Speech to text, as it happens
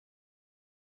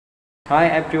Hi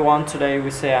everyone, today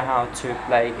we see how to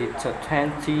play Guitar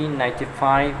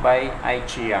 2095 by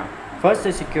AJR. First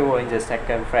is equal in the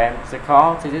second frame. The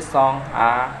chords in this song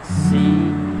are C,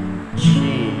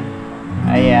 G,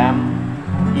 AM,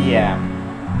 EM,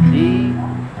 D,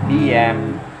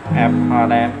 BM, F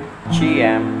hard M,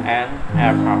 GM, and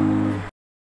F hard.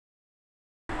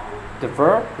 The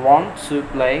verb wants to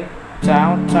play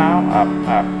down, down, up,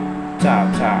 up,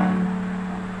 down, down,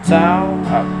 down,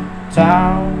 up,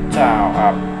 down, down,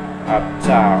 up, up,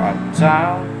 down, up,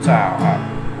 down,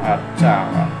 down, up,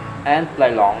 down, up, and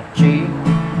play long G,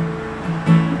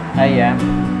 AM,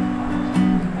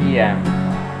 EM,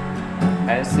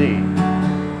 and C.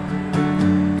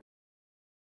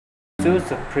 To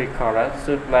the pre-chorus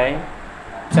to play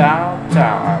down,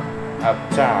 down, up,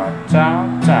 down,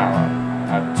 down, down,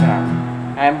 up,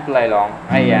 down, and play long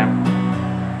AM,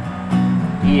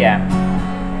 EM,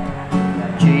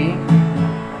 G,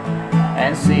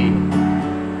 and C.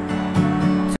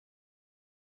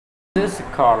 To the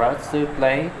chorus to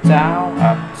play down,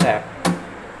 up, tap,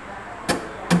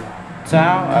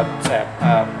 down, up, tap,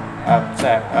 up,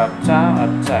 tap, up, down,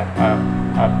 up, tap,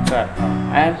 up, tap,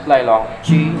 and play long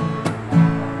G,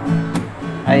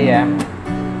 AM,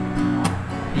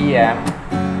 EM,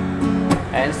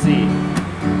 and C.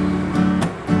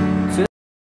 To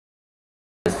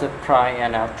the pri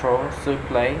and outro to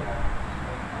play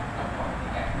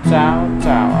down,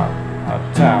 down,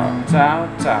 up, down,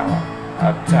 down, down,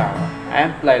 up, down,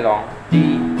 and play long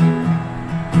D,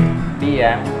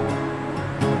 BM,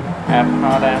 F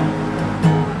hard M,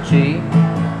 G,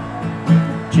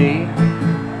 G,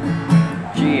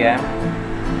 GM,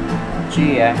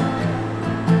 GM,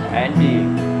 and D.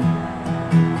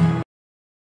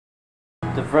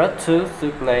 The verb 2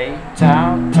 to play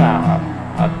down, down,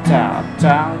 up, down,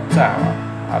 down,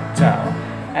 down, up, down,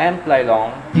 and play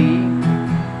long D,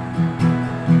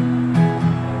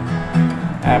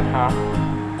 F hard,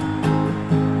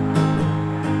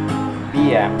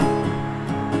 BM,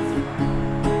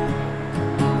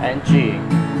 and G.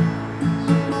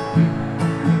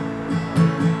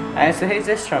 And so here's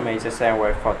extra major and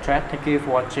word for track. Thank you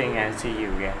for watching and see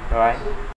you again. Bye.